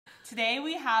Today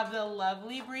we have the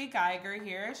lovely Brie Geiger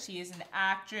here. She is an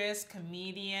actress,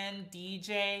 comedian,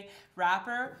 DJ,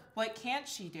 rapper. What can't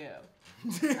she do?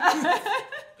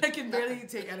 I can barely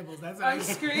take edibles. That's what I'm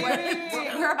screaming.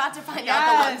 We're about to find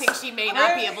out the one thing she may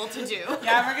not be able to do.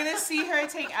 Yeah, we're going to see her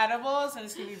take edibles, and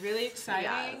it's going to be really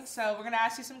exciting. Yes. So we're going to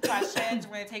ask you some questions.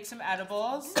 We're going to take some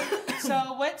edibles. So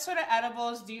what sort of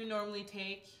edibles do you normally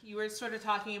take? You were sort of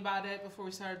talking about it before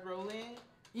we started rolling.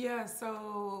 Yeah,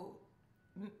 so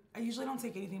I usually don't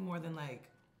take anything more than like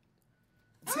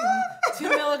 2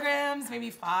 milligrams, maybe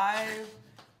 5.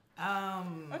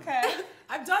 Okay.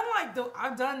 I've done like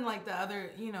the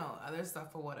other, other stuff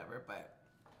or whatever, but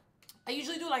I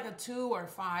usually do like a 2 or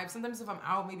 5. Sometimes if I'm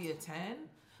out, maybe a 10,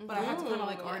 but I have to kind of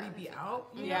like already be out.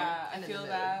 Yeah, I feel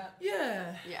that.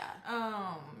 Yeah.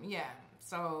 Yeah. Yeah.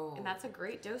 So. And that's a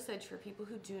great dosage for people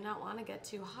who do not want to get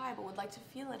too high, but would like to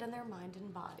feel it in their mind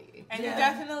and body. And you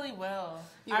definitely will.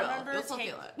 You'll still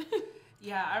feel it.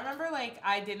 Yeah, I remember like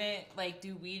I didn't like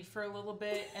do weed for a little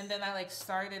bit, and then I like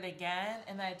started again,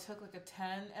 and I took like a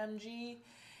 10 mg,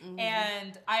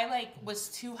 and I like was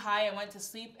too high. I went to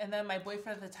sleep, and then my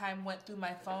boyfriend at the time went through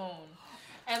my phone,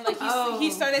 and like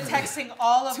he started texting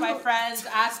all of my friends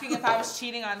asking if I was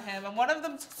cheating on him, and one of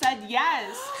them said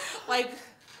yes, like.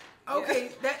 Okay,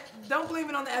 don't blame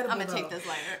it on the edible. I'm gonna take this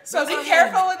later. So be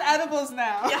careful with edibles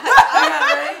now. Yeah,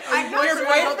 I know your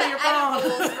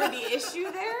boyfriend for the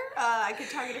issue there. I could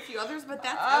target a few others, but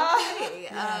that's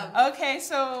okay. Okay,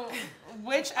 so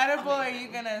which edible are you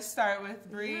gonna start with,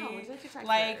 Brie?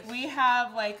 Like we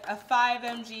have like a 5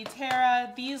 mg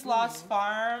Terra. These Lost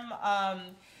Farm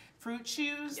fruit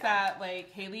chews that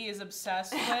like Haley is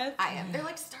obsessed with. I am. They're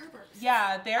like Starburst.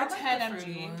 Yeah, they're I like 10 the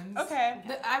fruity mg. ones. Okay.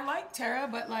 I like Terra,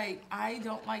 but like I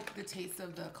don't like the taste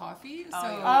of the coffee. So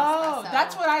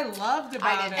that's what I loved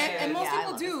about it. And most Yeah, I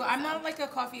people love do. espresso. I'm not like a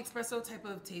coffee espresso type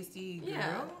of tasty girl.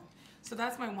 Yeah. So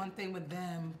that's my one thing with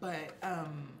them. But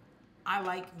I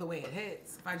like the way it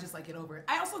hits. If I just like it over.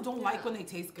 I also don't like when they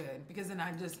taste good because then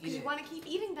I just eat Because it. you want to keep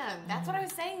eating them. That's what I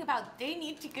was saying about they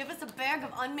need to give us a bag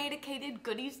of unmedicated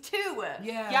goodies too.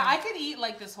 Yeah, I could eat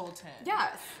like this whole tin.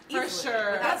 Yes. For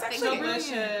sure. That's actually delicious.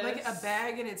 brilliant. Like a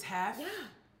bag and it's half. Yeah.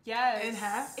 Yes. In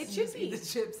half. It You should just eat be. the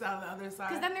chips out the other side.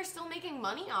 Because then they're still making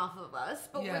money off of us,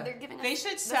 but Yeah. where they're giving us They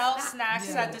should the sell snacks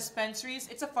Yeah. at dispensaries.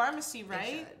 It's a pharmacy,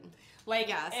 right? Like,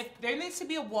 Yes. if there needs to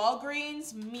be a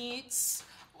Walgreens meets.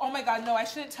 Oh my God, no! I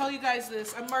shouldn't tell you guys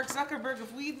this. I'm Mark Zuckerberg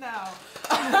of weed now.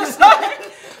 I'm sorry,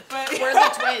 but We're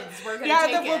the twins. We're gonna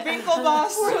take the it.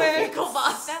 Winklevoss twins.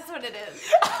 Winklevoss. That's what it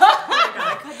is. Oh my God,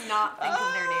 I could not think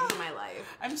of their names in my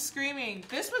life. I'm screaming.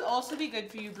 This would also be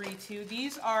good for you, Brie, too.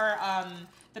 These are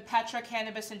the Petra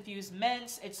Cannabis Infused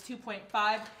Mints. It's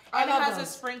 2.5. And it has a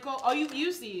sprinkle. Oh, you've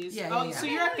used these. Yeah. So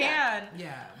you're a fan.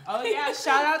 Yeah. Oh, yeah.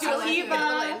 Shout out to Do you Kiva. like the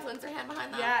little influencer hand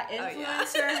behind that? Yeah,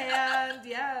 influencer hand.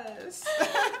 Yes.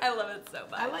 I love it so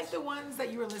much. I like the ones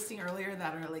that you were listing earlier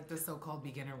that are like the so-called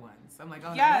beginner ones. I'm like,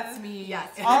 oh, Yeah. that's me. Yes.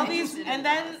 All I'm these, interested in and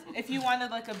then those. if you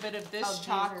wanted like a bit of this these are-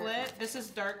 chocolate, this is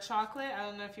dark chocolate. I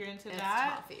don't know if you're into It's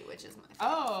that. toffee, which is my favorite.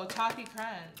 Oh, toffee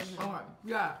crunch. Oh,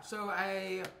 yeah. So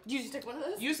I. You just took one of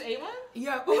those? You just ate one?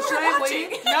 Yeah. We Oh, should were I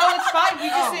watching. wait? No, it's fine. We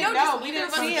just didn't No, know. just We neither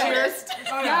didn't of us see cheers. it.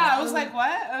 Oh, Yeah, I was like,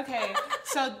 what? Okay.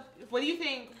 So, what do you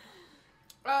think?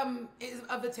 Is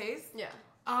of the taste? Yeah.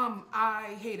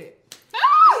 I hate it.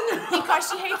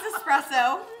 Because she hates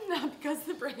espresso, not because of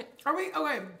the brand. Are we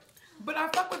okay? But I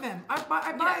fuck with them. I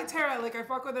buy Terra. Like I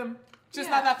fuck with them. Just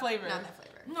Yeah. not that flavor. Not that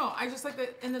flavor. No, I just like the.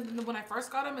 And then when I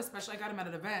first got them, especially I got them at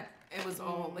an event. It was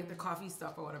all like the coffee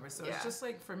stuff or whatever. So Yeah. it's just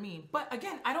like for me. But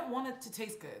again, I don't want it to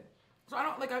taste good. So I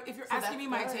don't like if you're So asking me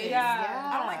my that's taste. good. Yeah.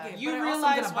 I don't like it. You but I also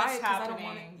realize gonna buy what's it 'cause I don't happening,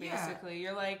 want it. Yeah. basically.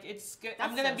 You're like, it's good. That's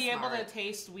I'm going to so be able to smart.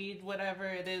 taste weed, whatever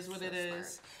it is, what So it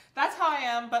is. smart. That's how I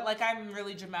am, but like I'm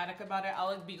really dramatic about it. I'll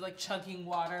like be like chugging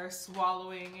water,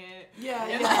 swallowing it. Yeah,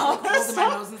 You yeah. know? Holding my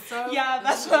nose and stuff. Yeah,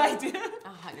 that's what I do.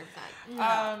 100%.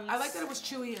 I like that it was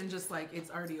chewy and just like it's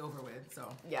already over with.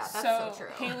 So Yeah, that's so true.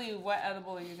 Haley, what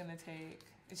edible are you going to take?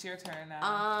 It's your turn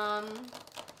now.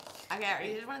 Okay, I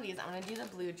already did one of these. I'm gonna do the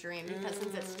blue dream because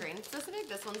since it's strain specific,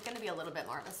 this one's gonna be a little bit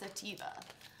more of a sativa.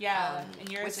 Yeah,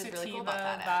 and you're a which is sativa really cool about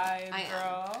that. vibe I am.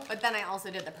 girl. But then I also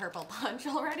did the purple punch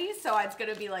already, so it's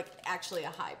gonna be like actually a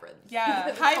hybrid. Yeah,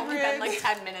 It's only been hybrid. like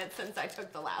 10 minutes since I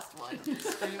took the last one.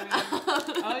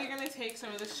 Oh, you're gonna take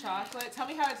some of this chocolate. Tell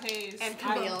me how it tastes. And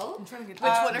Camille, I'm trying to get which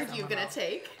this one in are you my gonna mouth.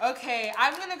 take? Okay,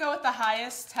 I'm gonna go with the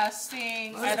highest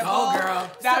testing Let's edible go,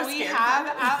 girl. that So we scared. have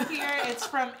out here. It's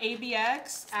from ABX,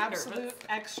 So Absolute nervous.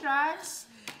 Extracts.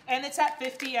 and it's at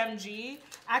 50 mg.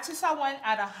 I actually saw one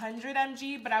at 100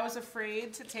 mg, but I was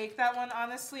afraid to take that one,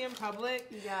 honestly, in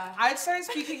public. Yeah. I'd start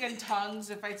speaking in tongues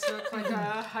if I took like a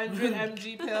 100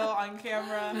 mg pill on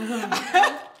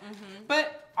camera.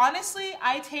 But honestly,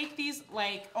 I take these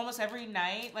like almost every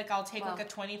night. Like I'll take like a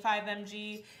 25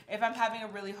 mg. If I'm having a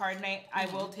really hard night, I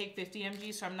will take 50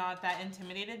 mg, so I'm not that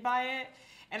intimidated by it.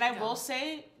 And I will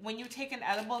say, when you take an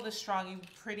edible this strong, you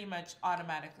pretty much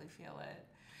automatically feel it.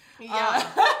 Yeah.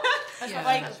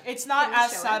 Like, it's not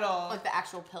as subtle. Like the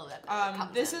actual pill that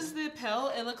comes this in. is the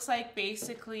pill. It looks like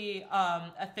basically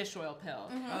a fish oil pill.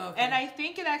 Oh, okay. And I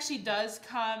think it actually does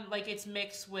come, like it's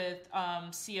mixed with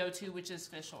CO2, which is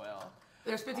fish oil.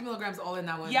 There's 50 milligrams all in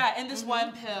that one. Yeah, in this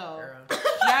one pill. Girl. Yeah,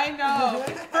 I know.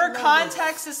 For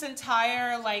context, this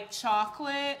entire like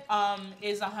chocolate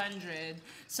is 100.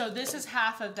 So this is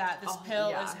half of that. This pill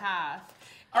is half.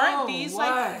 Aren't these what?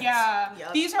 like, yeah.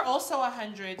 Yep. These are also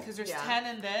 100 because there's Yeah.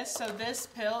 10 in this. So this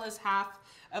pill is half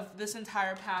of this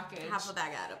entire package. half of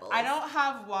that edible. I don't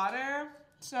have water,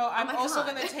 so I'm my also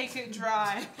God. going to take it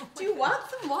dry. Do you want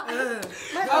some water?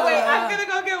 Oh wait, I'm going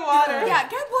to go get water. Yeah,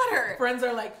 get water. Friends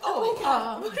are like, Oh my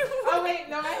God. Oh wait,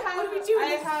 no, I have. What are we doing?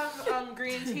 I have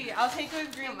green tea. I'll take a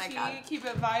green Oh my tea. God. Keep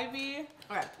it vibey.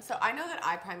 Okay, so I know that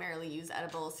I primarily use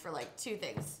edibles for like two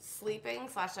things: sleeping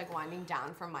 / like winding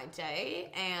down from my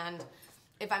day, and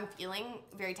if I'm feeling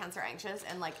very tense or anxious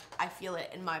and like I feel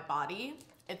it in my body,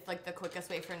 it's like the quickest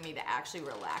way for me to actually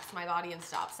relax my body and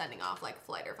stop sending off like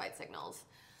flight or fight signals.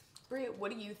 Brie, what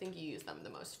do you think you use them the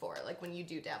most for? Like when you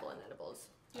do dabble in edibles?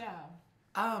 Yeah.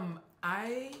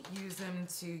 I use them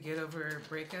to get over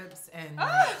breakups and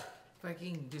like,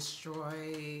 fucking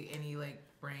destroy any like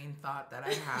brain thought that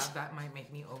I have that might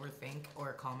make me overthink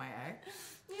or call my ex.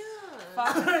 Yeah. It's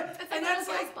like And a that's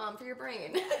gas like- bomb for your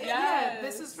brain. Yeah,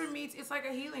 this is for me. It's like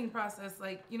a healing process,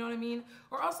 like, you know what I mean?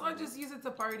 Or also I just use it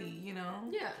to party, you know?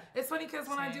 Yeah. It's funny because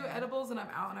when I do Same. edibles and I'm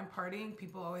out and I'm partying,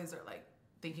 people always are like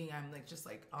thinking I'm like just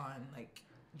like on like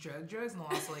drugs, and they'll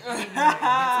also like, hey,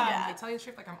 they tell you the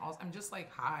truth, like I'm just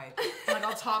like high. And, like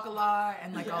I'll talk a lot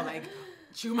and like I'll like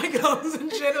chew my gums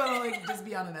and shit, or I'll like just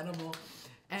be on an edible.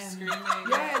 And Screaming.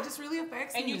 yeah, it just really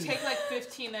affects me. And you take like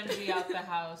 15 mg out the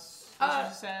house, as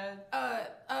you said?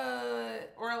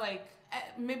 Or like,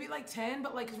 maybe like 10,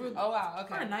 but like oh wow,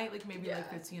 okay. for a night, like maybe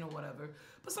like 15 or whatever.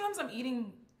 But sometimes I'm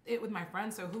eating it with my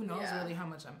friends, so who knows really how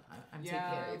much I'm taking.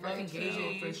 If I can gauge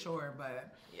it for sure,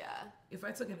 but if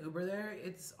I took an Uber there,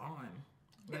 it's on.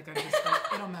 Like I just like,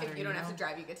 it don't matter. If you don't know? have to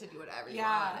drive, you get to do whatever you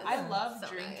Yeah, want. I love so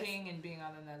drinking and being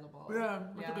on an edible. Yeah,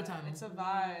 it's a good time. It's a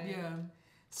vibe. Yeah.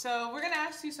 So we're gonna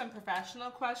ask you some professional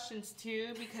questions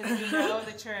too, because we know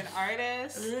that you're an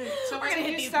artist. So We're gonna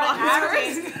hit you these start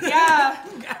boxes. acting. Yeah.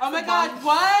 Oh my God.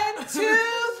 1, 2,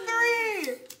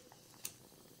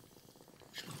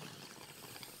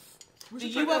 3.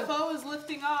 The UFO is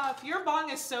lifting off. Your bong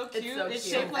is so cute. It's so cute.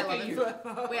 shaped like I a love it.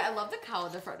 UFO. Wait, I love the cow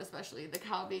in the front, especially the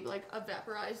cow being like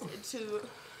vaporized into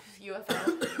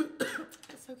UFO.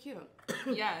 It's so cute.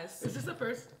 Yes. Is this the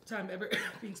first time ever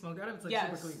being smoked out of? It's like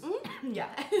Yes. super clean. Yeah.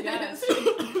 Yes.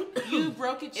 You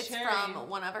broke its It's cherry. from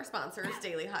one of our sponsors,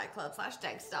 Daily High Club /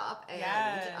 Dank Stop. And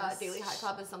Yes. Daily High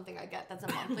Club is something I get that's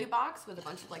a monthly box with a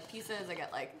bunch of like pieces. I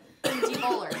get like tea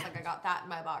bowlers. Like I got that in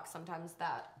my box, sometimes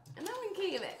that. And that one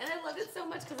came. And I loved it so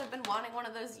much because I've been wanting one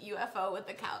of those UFO with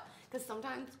the cow. Because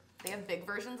sometimes they have big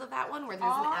versions of that one where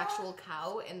there's an actual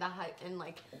cow in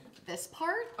like this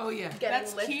part. Oh yeah, Getting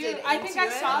That's lifted cute. I think I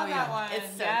into saw Oh, that yeah. one.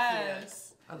 It's so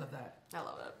yes. I love that. I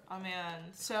love it. Oh man.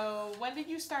 So when did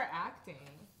you start acting?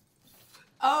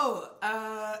 Oh,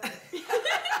 I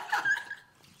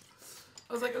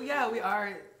was like, oh yeah, we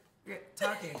are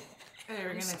talking. Hey, we're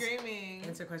I'm gonna screaming.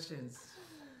 answer questions.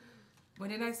 When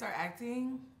did I start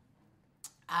acting?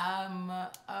 Man,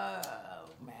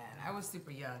 I was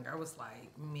super young. I was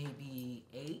like maybe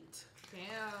 8.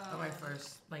 Damn. My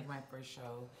first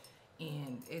show,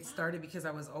 and it started because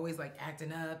I was always like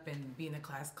acting up and being a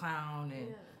class clown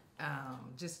and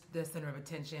just the center of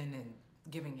attention and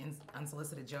giving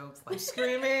unsolicited jokes. Like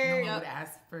Screaming. no one would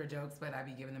ask for jokes, but I'd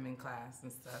be giving them in class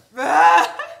and stuff.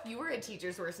 You were a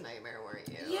teacher's worst nightmare, weren't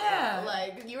you? Yeah.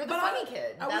 Like, you were the But funny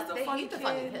kid. I was the They funny hate kid. the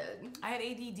funny kid. I had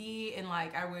ADD, and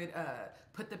like I would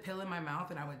put the pill in my mouth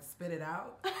and I would spit it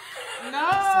out. No. So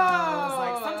I was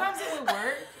like, sometimes it would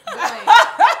work, but like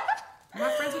my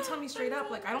friends would tell me straight up,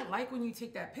 like, I don't like when you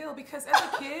take that pill, because as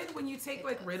a kid, when you take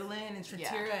like Ritalin and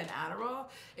Strattera and Adderall,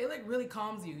 it like really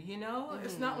calms you, you know? Mm-hmm.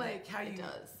 It's not like how you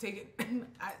take it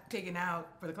taken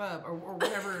out for the club or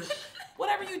whatever.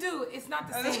 Whatever you do, it's not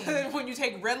the same. When you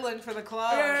take Ritalin for the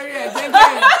club. Yeah, gang,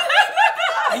 gang.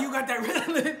 And you got that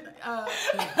Ritalin.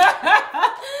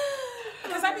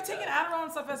 Because I be taking Adderall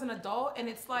and stuff as an adult, and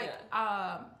it's like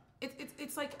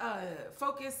it's like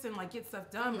focused and like get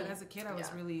stuff done. But as a kid, I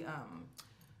was really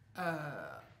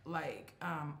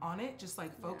on it, just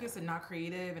like focused and not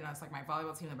creative. And I was like my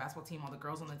volleyball team, the basketball team, all the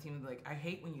girls on the team, like, I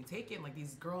hate when you take it. And, like,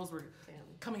 these girls were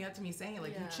coming up to me saying,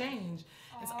 like, you change.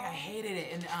 And so, like, I hated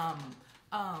it. And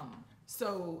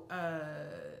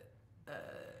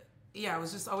I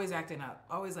was just always acting up,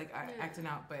 acting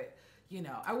out. But you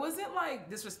know, I wasn't like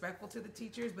disrespectful to the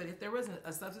teachers, but if there wasn't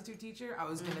a substitute teacher, I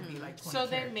was gonna be like 20 So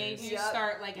they made you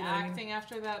start like acting I mean?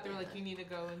 after that? They were like, you need to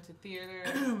go into theater.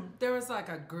 There was like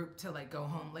a group to like go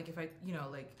home. Like if I, you know,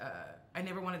 like I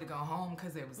never wanted to go home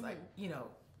because it was like, you know,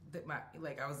 that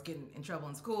I was getting in trouble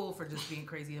in school for just being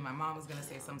crazy, and my mom was gonna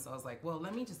say something. So I was like, well,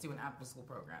 let me just do an after school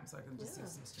program so I can just do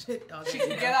some shit. She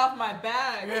can get off my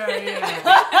back.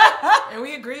 And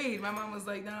we agreed. My mom was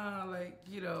like, no, like,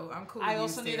 you know, I'm cool. I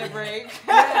also need a break.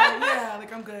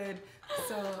 Like I'm good.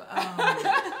 So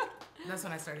that's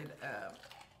when I started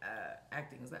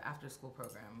acting. It was the after school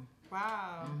program.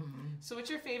 Wow. So what's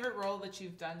your favorite role that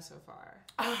you've done so far?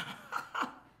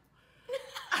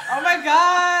 Oh my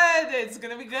God, it's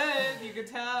gonna be good. You can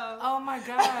tell. Oh my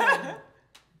God.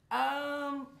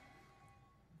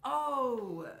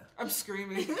 I'm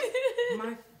screaming.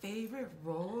 My favorite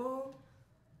role?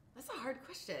 That's a hard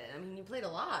question. I mean, you played a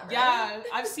lot, right? Yeah,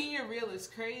 I've seen your reel. It's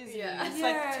crazy. Yeah. It's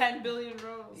like 10 billion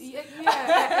roles.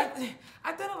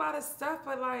 I've done a lot of stuff,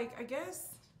 but like, I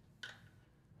guess,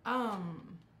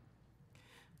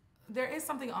 there is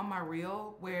something on my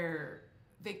reel where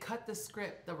they cut the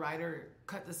script. The writer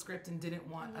cut the script and didn't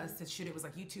want us to shoot it. It was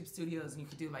like YouTube studios, and you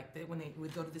could do like when they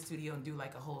would go to the studio and do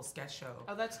like a whole sketch show.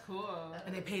 Oh, that's cool.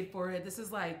 And they paid for it. This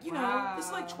is like, you know, this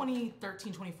is like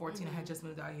 2013, 2014. I had just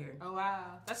moved out here. Oh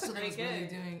wow, that's a great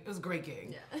gig. It was a great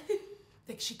gig. Yeah.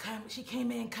 Like she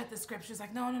came in, cut the script. She was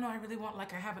like, no, I really want,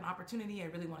 like, I have an opportunity. I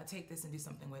really want to take this and do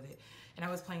something with it. And I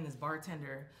was playing this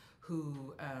bartender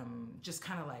who just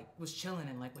kind of like was chilling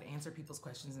and like would answer people's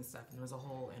questions and stuff. And there was a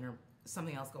whole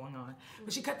something else going on.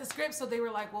 But she cut the script, so they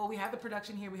were like, well, we have the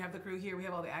production here, we have the crew here, we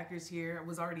have all the actors here. I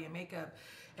was already in makeup.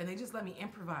 And they just let me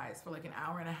improvise for like an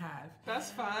hour and a half. That's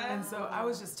fine. And so I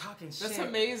was just talking shit. That's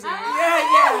amazing.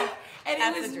 Yeah.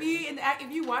 And it was me, and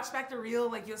if you watch back the reel,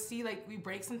 like you'll see like we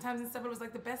break sometimes and stuff. But it was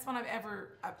like the best fun I've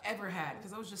ever had,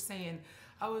 because I was just saying,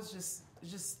 I was just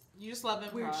you just love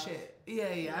improv. Weird shit.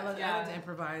 Yeah. I love to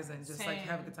improvise and just like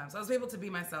have a good time. So I was able to be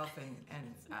myself, and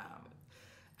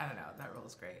I don't know. That role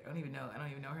was great. I don't even know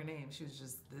her name. She was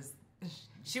just this.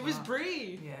 She was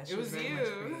Bree. Yeah, it was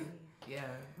you. Yeah,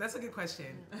 that's a good question.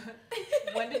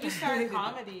 When did you start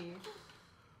comedy?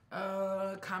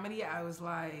 Comedy, I was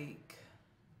like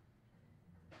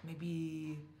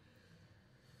maybe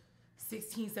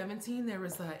 16, 17. There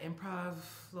was a improv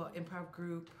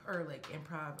group, or like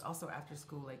improv, also after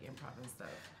school, like improv and stuff.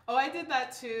 Oh, I did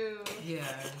that too. Yeah.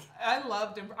 I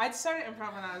loved improv. I started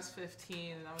improv when I was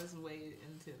 15, and I was way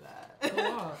into that.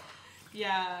 Cool.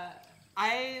 Yeah.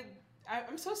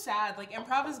 I'm so sad. Like,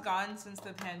 improv is gone since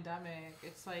the pandemic.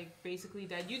 It's like basically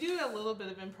dead. You do a little bit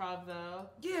of improv though.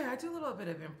 Yeah, I do a little bit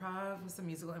of improv, some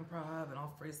musical improv, and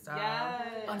all freestyle.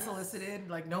 Yes. Unsolicited.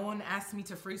 Like, no one asked me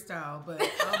to freestyle, but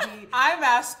I'll be. I'm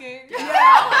asking.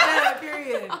 Yeah,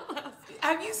 period.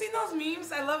 Have you seen those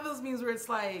memes? I love those memes where it's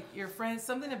like your friends,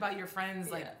 something about your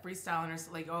friends like freestyling, or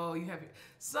like, oh, you have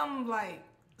some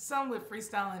with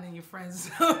freestyling and your friends,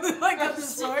 something like of the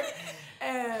sort.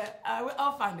 And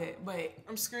I'll find it, but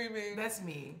I'm screaming. That's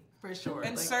me for sure.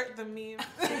 Insert the meme.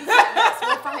 Yes,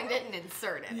 we'll find it and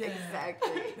insert it. Yeah.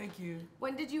 Exactly. Thank you.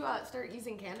 When did you start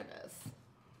using cannabis?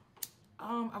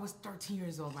 I was 13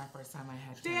 years old my first time I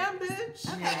had Damn, cannabis.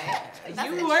 bitch.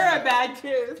 Okay. You were a bad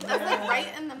kid. That's like right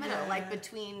in the middle, like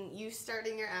between you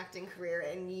starting your acting career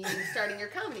and you starting your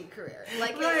comedy career.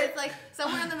 Like it's like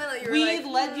somewhere in the middle. You were Weed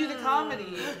led you to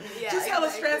comedy. Yeah, just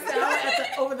hella stressed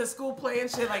out over the school play and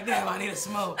shit. Like, damn, I need to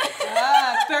smoke.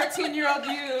 13-year-old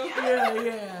you.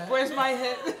 Yeah. Where's my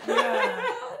hit? Yeah.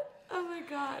 Oh my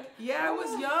God. Yeah, I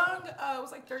was young. I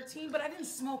was like 13, but I didn't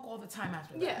smoke all the time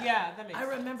after that. Yeah, that makes sense.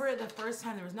 I remember the first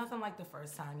time, there was nothing like the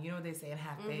first time. You know what they say in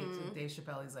Half Baked with Dave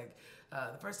Chappelle? He's like,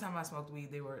 the first time I smoked weed,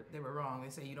 they were wrong. They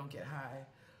say you don't get high.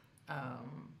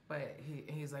 But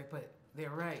he's like, but they're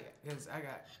right, because I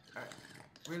got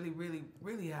really, really,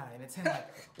 really high. And it's him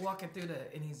like walking through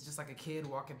and he's just like a kid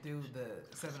walking through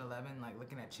the 7-Eleven, like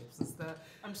looking at chips and stuff.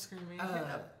 I'm screaming.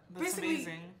 That's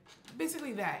amazing.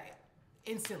 Basically that.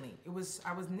 Instantly,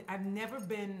 I've never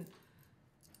been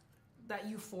that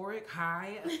euphoric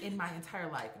high in my entire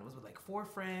life. And it was with like 4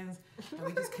 friends, and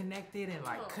we just connected and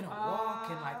like couldn't walk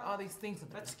and like all these things,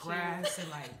 and the grass and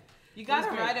like You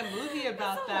gotta write a movie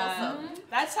about that. Awesome.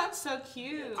 That sounds so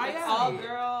cute. Like Yeah. all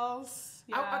girls.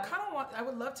 Yeah. I kind of want. I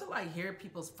would love to like hear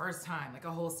people's first time, like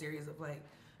a whole series of like.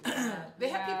 They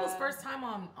have people's first time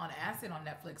on acid on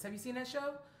Netflix. Have you seen that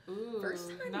show? Ooh, First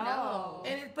time, no. no.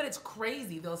 But it's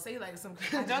crazy. They'll say like some.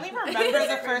 I don't even remember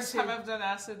the first time I've done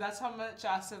acid. That's how much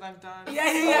acid I've done. Yeah.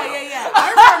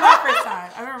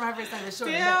 I remember my first time. The show.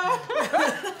 Yeah.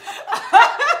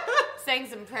 Saying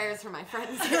some prayers for my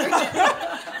friends.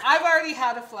 I've already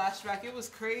had a flashback. It was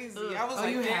crazy. I was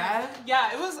like, you damn. had?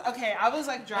 Yeah, it was okay. I was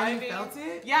like driving. And you felt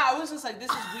it? Yeah, I was just like, this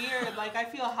is weird. Like I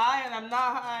feel high and I'm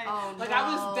not high. Oh, like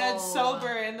I was dead no. sober,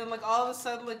 and then like all of a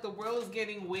sudden like the world was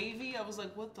getting wavy. I was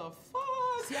like, what the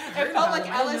fuck? See, I heard it felt about like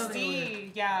them. I didn't know they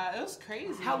LSD. Yeah, it was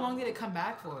crazy. How long did it come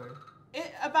back for?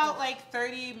 About like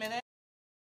 30 minutes.